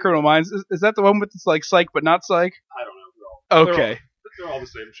Minds or not Criminal Minds. Is that the one with it's Psych but not Psych? I don't know. Okay. They're all the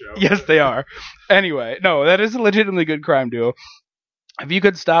same show. Yes, they are. Anyway, no, that is a legitimately good crime duo. If you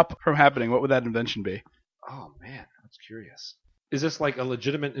could stop from happening, what would that invention be? Oh man, that's curious. Is this like a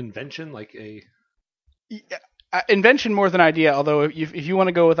legitimate invention? Like a Invention more than idea, although if you want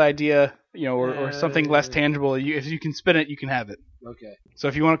to go with idea, or something less tangible, if you can spin it, you can have it. okay. So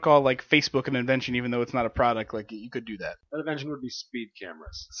if you want to call like Facebook an invention, even though it's not a product, like you could do that. That invention would be speed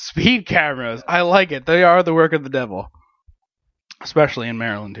cameras. Speed cameras, I like it. They are the work of the devil, especially in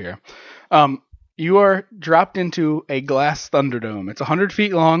Maryland here. You are dropped into a glass Thunderdome. It's 100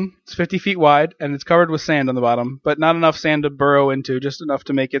 feet long, it's 50 feet wide, and it's covered with sand on the bottom, but not enough sand to burrow into, just enough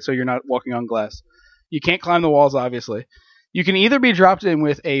to make it so you're not walking on glass. You can't climb the walls, obviously. You can either be dropped in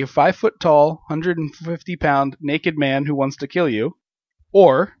with a 5-foot-tall, 150-pound naked man who wants to kill you,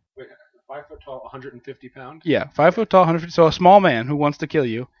 or... Wait, 5 foot tall, 150 pound? Yeah, 5 foot tall, 150, so a small man who wants to kill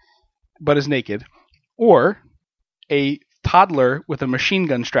you, but is naked, or a toddler with a machine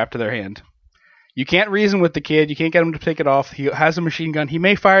gun strapped to their hand. You can't reason with the kid. You can't get him to take it off. He has a machine gun. He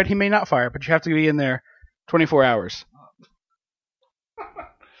may fire it. He may not fire it, but you have to be in there 24 hours.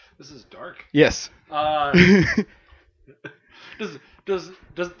 This is dark. Yes. Does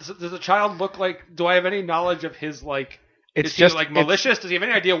the child look like? Do I have any knowledge of his like? It's is just he like malicious? Does he have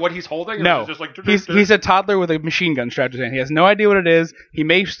any idea what he's holding? Or No. is it just like, He's a toddler with a machine gun strapped to his hand. He has no idea what it is. He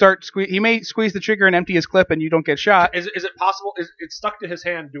may he may squeeze the trigger and empty his clip, and you don't get shot. Is it possible? It's stuck to his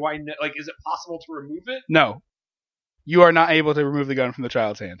hand. Do I like? Is it possible to remove it? No, you are not able to remove the gun from the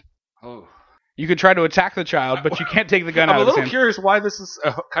child's hand. Oh. You could try to attack the child, but you can't take the gun I'm out a of his little hand. curious why this is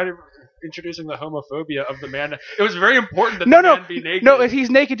kind of introducing the homophobia of the man. It was very important that No, the man be naked. No, he's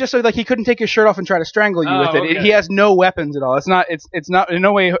naked just so like he couldn't take his shirt off and try to strangle you with it. Okay. He has no weapons at all. It's not in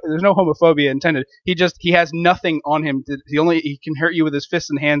no way. There's no homophobia intended. He has nothing on him. He can hurt you with his fists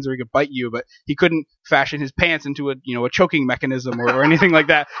and hands, or he could bite you, but he couldn't fashion his pants into a choking mechanism or anything like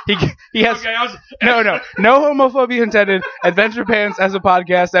that. He has Okay, no homophobia intended. Adventure Pants as a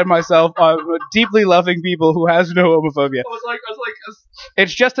podcast and myself are deeply loving people who has no homophobia. I was like,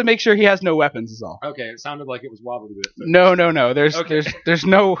 It's just to make sure he has no weapons is all. okay, it sounded like it was wobbly bit. No.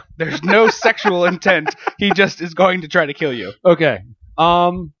 There's no sexual intent. He just is going to try to kill you. Okay.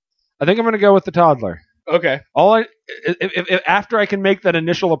 I think I'm going to go with the toddler. Okay. If after I can make that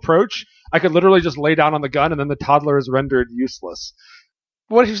initial approach, I could literally just lay down on the gun and then the toddler is rendered useless.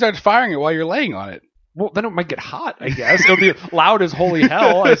 What if you start firing it while you're laying on it? Well, then it might get hot, I guess. It'll be loud as holy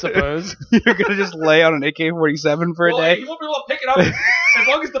hell, I suppose. You're gonna just lay on an AK-47 for a day? You won't be able to pick it up as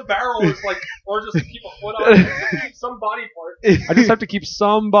long as the barrel is like, or just keep a foot on it, just keep some body part. I just have to keep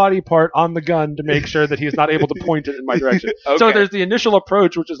some body part on the gun to make sure that he's not able to point it in my direction. Okay. So there's the initial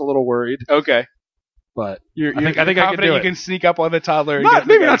approach, which is a little worried, Okay. but You're I think I can confident do you it. can sneak up on the toddler and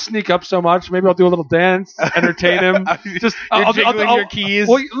Maybe not sneak up so much. Maybe I'll do a little dance, entertain him. Just You're jiggling your keys.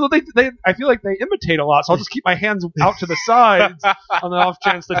 Well, I feel like they imitate a lot, so I'll just keep my hands out to the sides on the off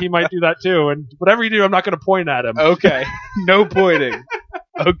chance that he might do that too. And whatever you do, I'm not going to point at him. Okay. No pointing.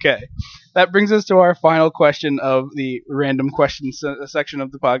 Okay. That brings us to our final question of the random questions section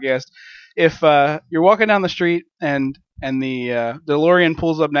of the podcast. If you're walking down the street and the DeLorean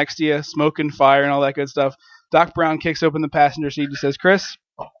pulls up next to you, smoke and fire and all that good stuff, Doc Brown kicks open the passenger seat. He says, "Chris,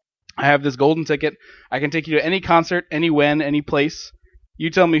 I have this golden ticket. I can take you to any concert, any when, any place. You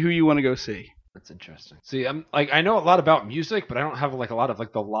tell me who you want to go see." That's interesting. See, I'm like I know a lot about music, but I don't have like a lot of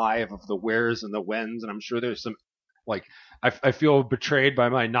like the live of the wheres and the whens, and I'm sure there's some like I feel betrayed by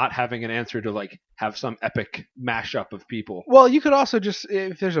my not having an answer to like have some epic mashup of people. Well, you could also just,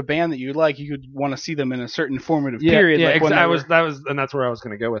 if there's a band that you like, you could want to see them in a certain formative period. Yeah, like when and that's where I was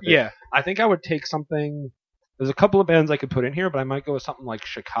going to go with it. Yeah. I think I would take something. There's a couple of bands I could put in here, but I might go with something like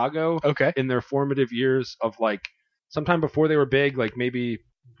Chicago. Okay. In their formative years of like sometime before they were big, like maybe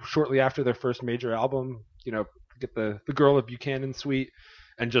shortly after their first major album, get the Girl of Buchanan suite,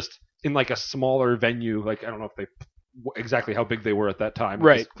 and just in like a smaller venue, like I don't know if they exactly how big they were at that time.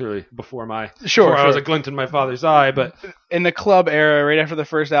 Right. It was clearly before I was a glint in my father's eye, but in the club era, right after the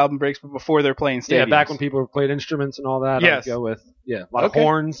first album breaks, but before they're playing stadiums. Yeah, back when people played instruments and all that. Yes. I'd go with a lot of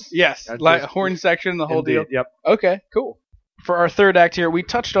horns. Yes, like horn section, the whole Indeed, deal. Yep. Okay, cool. For our third act here, we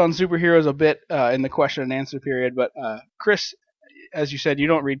touched on superheroes a bit in the question and answer period, but Chris, as you said, you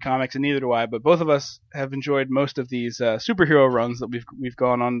don't read comics, and neither do I. But both of us have enjoyed most of these superhero runs that we've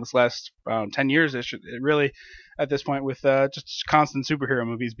gone on this last 10 years. Really, at this point, with just constant superhero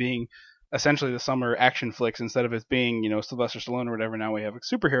movies being essentially the summer action flicks instead of it being Sylvester Stallone or whatever. Now we have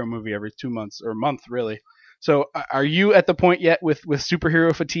a superhero movie every 2 months or a month, really. So, are you at the point yet with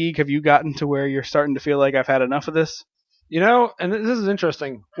superhero fatigue? Have you gotten to where you're starting to feel like I've had enough of this? And this is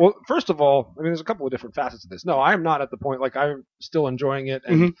interesting. Well, first of all, I mean, there's a couple of different facets of this. No, I'm not at the point, like, I'm still enjoying it.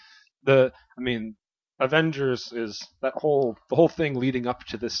 And Avengers is the whole thing leading up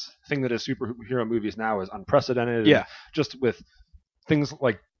to this thing that is superhero movies now is unprecedented. Yeah. And just with things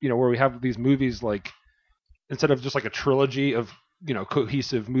like, where we have these movies like, instead of just like a trilogy of,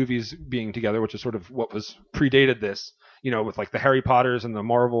 cohesive movies being together, which is sort of what was predated this, with like the Harry Potters and the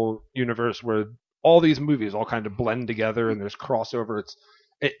Marvel universe, where all these movies all kind of blend together and there's crossover.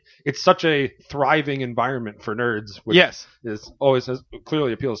 It's such a thriving environment for nerds, which Yes. is always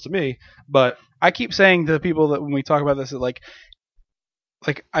clearly appeals to me. But I keep saying to people that when we talk about this, that like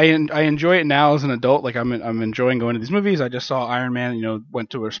I enjoy it now as an adult. Like I'm enjoying going to these movies. I just saw Iron Man. Went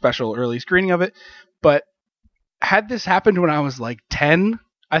to a special early screening of it. But had this happened when I was like 10,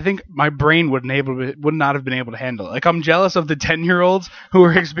 I think my brain would not have been able to handle it. Like I'm jealous of the 10-year-olds who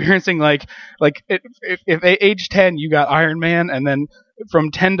are experiencing like if at age 10 you got Iron Man, and then from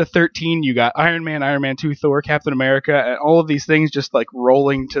 10 to 13 you got Iron Man, Iron Man 2, Thor, Captain America, and all of these things just like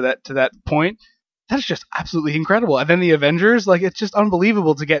rolling to that point. That's just absolutely incredible. And then the Avengers, like it's just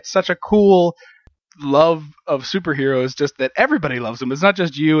unbelievable to get such a cool love of superheroes, just that everybody loves them. It's not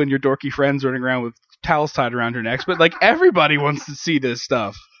just you and your dorky friends running around with towels tied around your necks, but like everybody wants to see this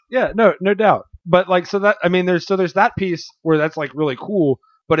stuff. yeah, no doubt. But like, so that, I mean, there's that piece where that's like really cool,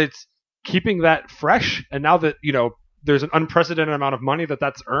 but it's keeping that fresh. And now that, there's an unprecedented amount of money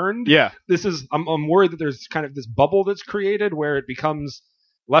that's earned. Yeah. I'm worried that there's kind of this bubble that's created where it becomes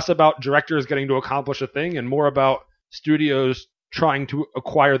less about directors getting to accomplish a thing and more about studios trying to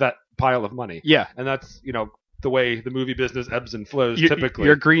acquire that pile of money. Yeah. And that's, the way the movie business ebbs and flows typically.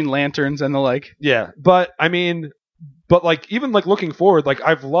 Your Green Lanterns and the like. Yeah. But I mean, like even like looking forward, like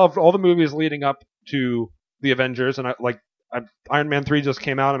I've loved all the movies leading up to the Avengers, and Iron Man 3 just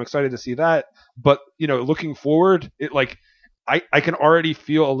came out. I'm excited to see that. But, looking forward, it like I can already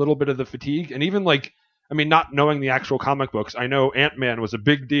feel a little bit of the fatigue. And even like, I mean, not knowing the actual comic books, I know Ant-Man was a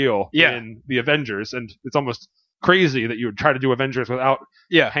big deal in the Avengers, and it's almost crazy that you would try to do Avengers without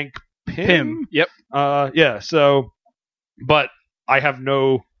Hank Pym. Yep. Yeah. So, but I have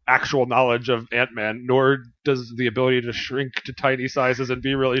no actual knowledge of Ant-Man, nor does the ability to shrink to tiny sizes and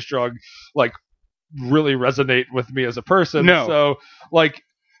be really strong, like, really resonate with me as a person. No. So, like,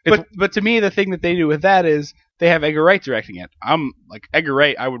 but to me, the thing that they do with that is they have Edgar Wright directing it. I'm like Edgar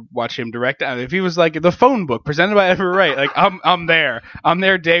Wright. I would watch him direct. If he was like the Phone Book presented by Edgar Wright, like I'm there. I'm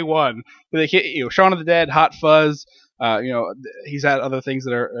there day one. Like, Shaun of the Dead, Hot Fuzz. He's had other things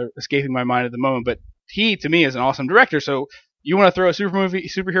that are escaping my mind at the moment, but he to me is an awesome director. So you want to throw a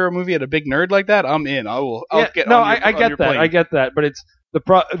superhero movie at a big nerd like that? I'm in. I get that. I get that, but it's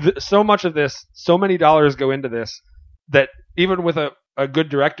so much of this, so many dollars go into this that even with a good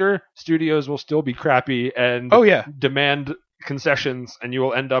director, studios will still be crappy and demand concessions, and you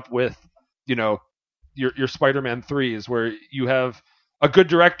will end up with, your Spider-Man 3s where you have a good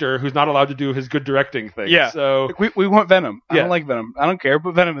director who's not allowed to do his good directing thing. Yeah. So we want Venom. I don't like Venom. I don't care.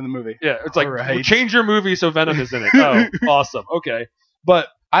 Put Venom in the movie. Yeah. It's like, right. Change your movie so Venom is in it. Oh, awesome. Okay. But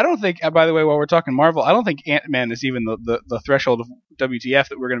I don't think, by the way, while we're talking Marvel, I don't think Ant-Man is even the threshold of WTF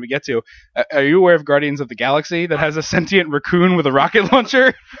that we're going to get to. Are you aware of Guardians of the Galaxy that has a sentient raccoon with a rocket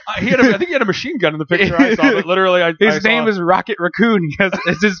launcher? I think he had a machine gun in the picture I saw, but literally his name is Rocket Raccoon.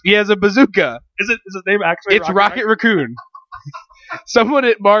 He has a bazooka. Is his name actually It's Rocket Raccoon. Someone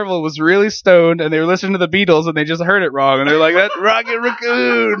at Marvel was really stoned, and they were listening to the Beatles, and they just heard it wrong, and they're like, "That's Rocket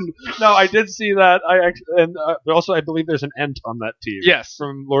Raccoon." No, I did see that. Also, I believe there's an Ent on that team. Yes,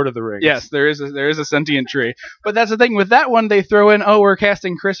 from Lord of the Rings. Yes, there is a sentient tree. But that's the thing with that one. They throw in, we're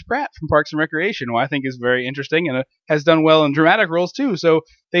casting Chris Pratt from Parks and Recreation, who I think is very interesting and has done well in dramatic roles too. So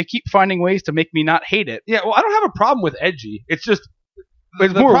they keep finding ways to make me not hate it. Yeah, well, I don't have a problem with edgy. It's just.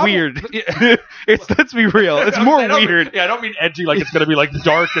 It's more weird. Let's be real. It's more weird. I don't mean edgy like it's going to be like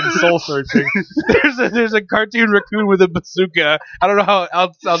dark and soul searching. There's a cartoon raccoon with a bazooka. I don't know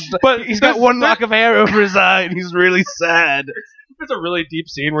how. But he's got one lock of hair over his eye, and he's really sad. There's a really deep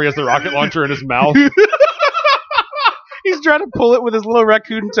scene where he has the rocket launcher in his mouth. He's trying to pull it with his little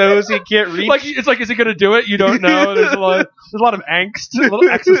raccoon toes. He can't reach. It's like, is he going to do it? You don't know. There's a lot of angst, a little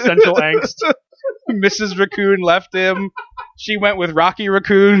existential angst. Mrs. Raccoon left him. She went with Rocky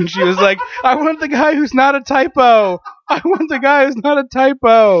Raccoon. She was like, I want the guy who's not a typo. I want the guy who's not a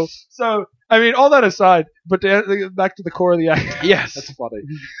typo. So, I mean, all that aside, but back to the core of the act. Yes. That's funny.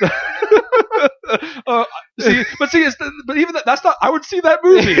 But even that's not. I would see that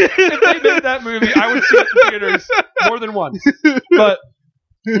movie. If they made that movie, I would see it in theaters more than once. But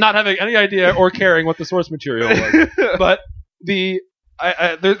not having any idea or caring what the source material was. But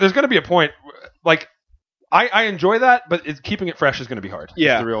there's going to be a point, like, I enjoy that, but keeping it fresh is going to be hard.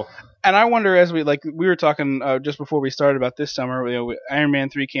 Yeah. Real. And I wonder, as we were talking just before we started about this summer, Iron Man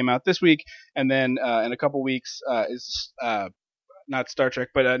 3 came out this week, and then in a couple weeks is not Star Trek,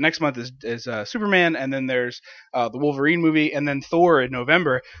 but next month is Superman, and then there's the Wolverine movie, and then Thor in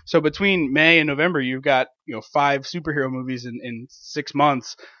November. So between May and November, you've got 5 superhero movies in 6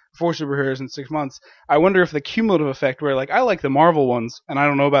 months. 4 superheroes in 6 months. I wonder if the cumulative effect, where I like the Marvel ones, and I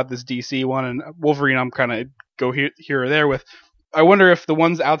don't know about this DC one, and Wolverine I'm kind of go here or there with. I wonder if the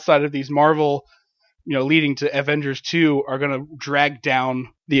ones outside of these Marvel, leading to Avengers 2, are going to drag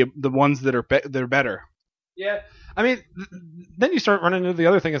down the ones that are better. Yeah, I mean, then you start running into the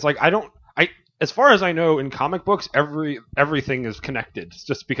other thing. It's like as far as I know, in comic books, everything is connected. It's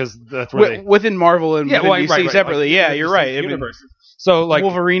just because that's where within Marvel and within DC separately. You're right. I mean, so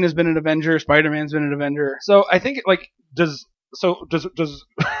Wolverine has been an Avenger. Spider-Man's been an Avenger. So I think does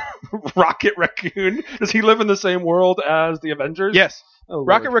Rocket Raccoon, does he live in the same world as the Avengers? Yes. Oh,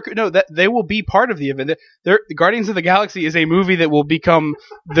 Rocket Raccoon. No, that they will be part of the event. The Guardians of the Galaxy is a movie that will become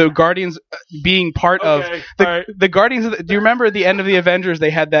the Guardians being part of the Guardians of the. Do you remember at the end of the Avengers they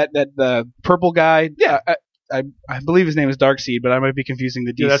had that the purple guy? Yeah. I believe his name is Darkseid, but I might be confusing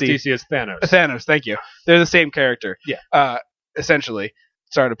the DC. Yeah, that's DC. It's Thanos. Thanos. Thank you. They're the same character. Yeah. Essentially.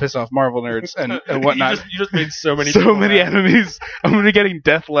 Sorry to piss off Marvel nerds and whatnot. you just made so many enemies. I'm gonna be getting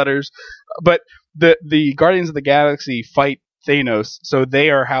death letters. But the Guardians of the Galaxy fight Thanos, so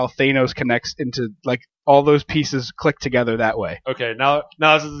they are how Thanos connects into all those pieces click together that way. Okay, now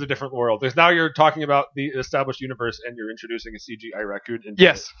this is a different world. Because now you're talking about the established universe and you're introducing a CGI raccoon into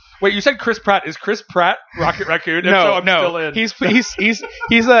Yes. it. Wait, you said Chris Pratt. Is Chris Pratt Rocket Raccoon? No, I'm still in. He's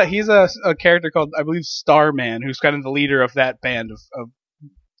a character called, I believe, Starman, who's kind of the leader of that band of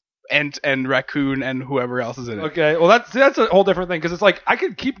Ent and Raccoon and whoever else is in it. Okay, well that's a whole different thing, because it's I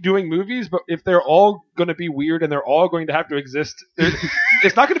could keep doing movies, but if they're all going to be weird and they're all going to have to exist,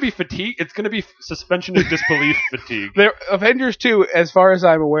 it's not going to be fatigue. It's going to be suspension of disbelief fatigue. Avengers 2, as far as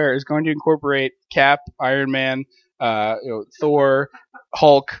I'm aware, is going to incorporate Cap, Iron Man, Thor,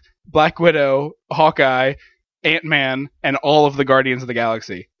 Hulk, Black Widow, Hawkeye, Ant-Man, and all of the Guardians of the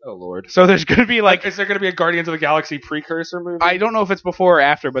Galaxy. Oh Lord! So there's going to be is there going to be a Guardians of the Galaxy precursor movie? I don't know if it's before or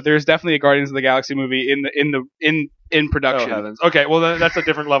after, but there's definitely a Guardians of the Galaxy movie in production. Oh heavens! Okay, well then that's a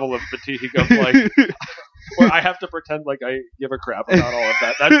different level of fatigue of where I have to pretend like I give a crap about all of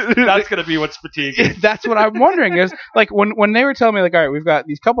that. That's going to be what's fatiguing. That's what I'm wondering is when they were telling me all right, we've got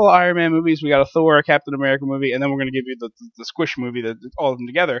these couple of Iron Man movies, we got a Thor, a Captain America movie, and then we're going to give you the Squish movie, all of them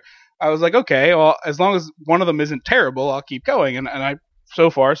together. I was like, okay, well as long as one of them isn't terrible, I'll keep going, and I. So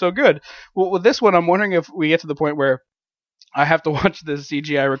far, so good. Well, with this one, I'm wondering if we get to the point where I have to watch this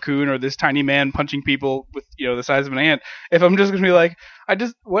CGI raccoon or this tiny man punching people with the size of an ant. If I'm just gonna be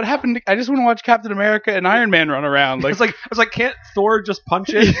what happened? I just want to watch Captain America and Iron Man run around. It's like, can't Thor just punch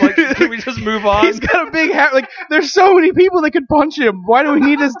it? Can we just move on? He's got a big hat. There's so many people that could punch him. Why do we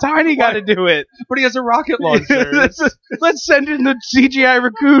need this tiny guy to do it? But he has a rocket launcher. Let's send in the CGI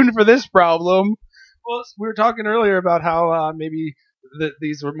raccoon for this problem. Well, we were talking earlier about how maybe.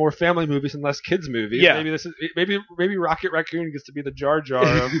 These were more family movies and less kids movies. Yeah. Maybe Rocket Raccoon gets to be the Jar Jar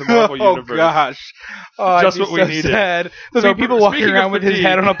of the Marvel universe. Oh gosh, just what we needed. Sad. There'll be people walking around with his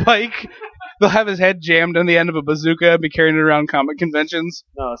head on a pike. They'll have his head jammed on the end of a bazooka and be carrying it around comic conventions.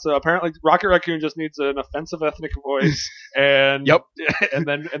 No, so apparently Rocket Raccoon just needs an offensive ethnic voice, and yep, and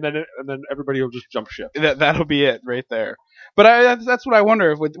then everybody will just jump ship. That'll be it right there. But that's what I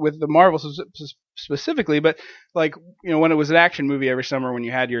wonder if with the Marvel specifically. But when it was an action movie every summer, when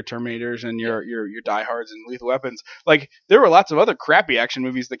you had your Terminators and your Die Hards and Lethal Weapons, there were lots of other crappy action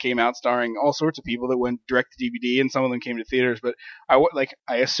movies that came out starring all sorts of people that went direct to DVD, and some of them came to theaters. But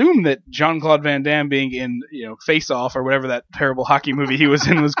I assume that Jean-Claude Van Damme being in Face Off or whatever that terrible hockey movie he was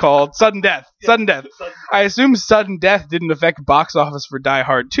in was called, Sudden Death. Sudden Death. I assume Sudden Death didn't affect box office for Die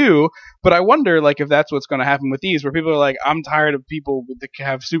Hard 2, but I wonder if that's what's going to happen with these, where people are I'm tired of people that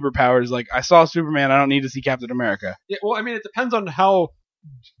have superpowers. I saw Superman, I don't need to see Captain America. Yeah, well, I mean, it depends on how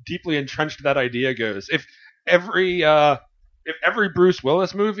deeply entrenched that idea goes. If every Bruce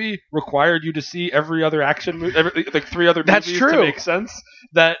Willis movie required you to see every other action movie, 3 other That's movies true. to make sense,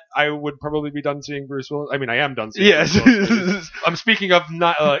 that I would probably be done seeing Bruce Willis. I mean, I am done seeing Yes. Bruce Willis. I'm speaking of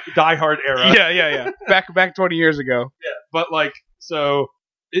not Die Hard era. Yeah. Back 20 years ago. Yeah, but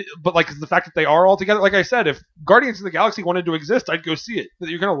the fact that they are all together, like I said, if Guardians of the Galaxy wanted to exist, I'd go see it.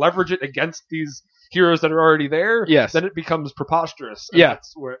 You're going to leverage it against these heroes that are already there. Yes. Then it becomes preposterous. Yeah.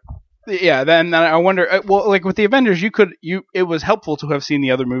 That's where. Yeah. Then I wonder. With the Avengers, it was helpful to have seen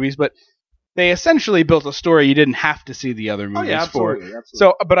the other movies, but they essentially built a story you didn't have to see the other movies Oh yeah, for. absolutely.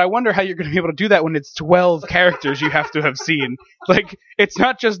 So, but I wonder how you're going to be able to do that when it's 12 characters you have to have seen. Like, it's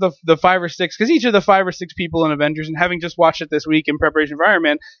not just the 5 or 6, because each of the 5 or 6 people in Avengers, and having just watched it this week in preparation for Iron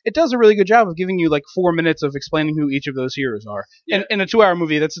Man, it does a really good job of giving you like 4 minutes of explaining who each of those heroes are. Yeah. In a 2-hour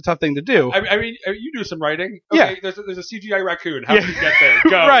movie, that's a tough thing to do. I mean, you do some writing. Yeah. Okay, there's a CGI raccoon. How Yeah. do you get there?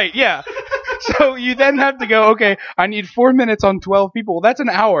 Go. Right, yeah. So you then have to go, okay, I need 4 minutes on 12 people. Well, that's an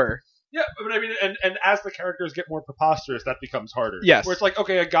hour. Yeah, but I mean, and as the characters get more preposterous, that becomes harder. Yes. Where it's like,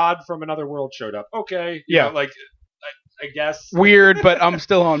 okay, a god from another world showed up. Okay. Yeah. Like, I guess. Weird, but I'm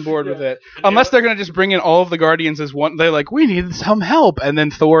still on board with it. Unless they're going to just bring in all of the Guardians as one. They're like, we need some help. And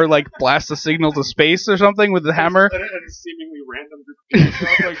then Thor, like, blasts a signal to space or something with the hammer. And a seemingly random group of people. show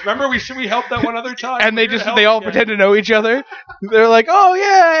up, like, remember, we helped that one other time? And We're here to help they all again. pretend to know each other. They're like, oh,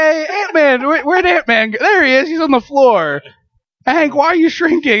 yeah, hey, Ant-Man. Where'd Ant-Man go? There he is. He's on the floor. Hank, why are you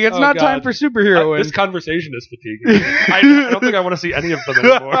shrinking? It's Oh, not God. time for superhero. This conversation is fatiguing. I don't think I want to see any of them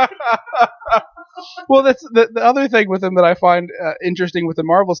anymore. Well, that's the other thing with them that I find interesting with the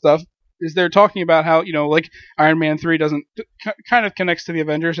Marvel stuff is they're talking about how, you know, like Iron Man 3 doesn't kind of connects to the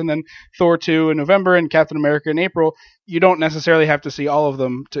Avengers, and then Thor 2 in November and Captain America in April. You don't necessarily have to see all of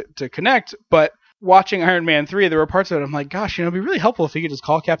them to connect, but watching Iron Man 3, there were parts of it I'm like, gosh, you know, it'd be really helpful if he could just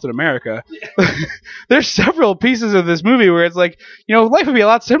call Captain America. Yeah. There's several pieces of this movie where it's like, you know, life would be a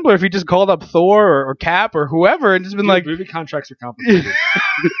lot simpler if he just called up Thor or Cap or whoever and just been like, movie contracts are complicated.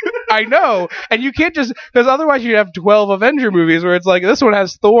 I know, and you can't just, because otherwise you'd have 12 Avenger movies where it's like, this one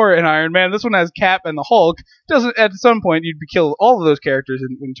has Thor and Iron Man, this one has Cap and the Hulk. Doesn't, at some point you'd kill all of those characters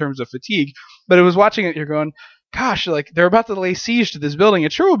in terms of fatigue. But it was watching it, you're going, gosh, like, they're about to lay siege to this building.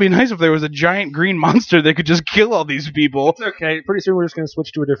 It sure would be nice if there was a giant green monster that could just kill all these people. It's okay. Pretty soon we're just going to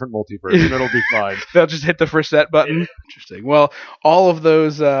switch to a different multiverse, and it'll be fine. They'll just hit the reset button. Yeah. Interesting. Well, all of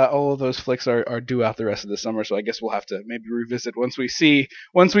those flicks are due out the rest of the summer, so I guess we'll have to maybe revisit once we see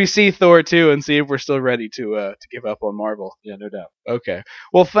Thor 2 and see if we're still ready to give up on Marvel. Yeah, no doubt. Okay.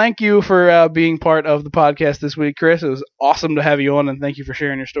 Well, thank you for being part of the podcast this week, Chris. It was awesome to have you on, and thank you for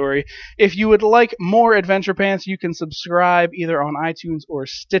sharing your story. If you would like more Adventure Pants, you can subscribe either on iTunes or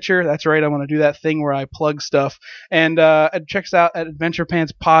Stitcher. That's right, I want to do that thing where I plug stuff. And check us out at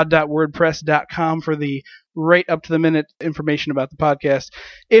adventurepantspod.wordpress.com for the right up to the minute information about the podcast.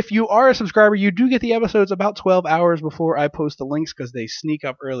 If you are a subscriber, you do get the episodes about 12 hours before I post the links because they sneak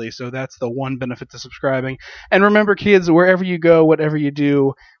up early. So that's the one benefit to subscribing. And remember, kids, wherever you go, whatever you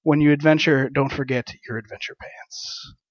do, when you adventure, don't forget your adventure pants.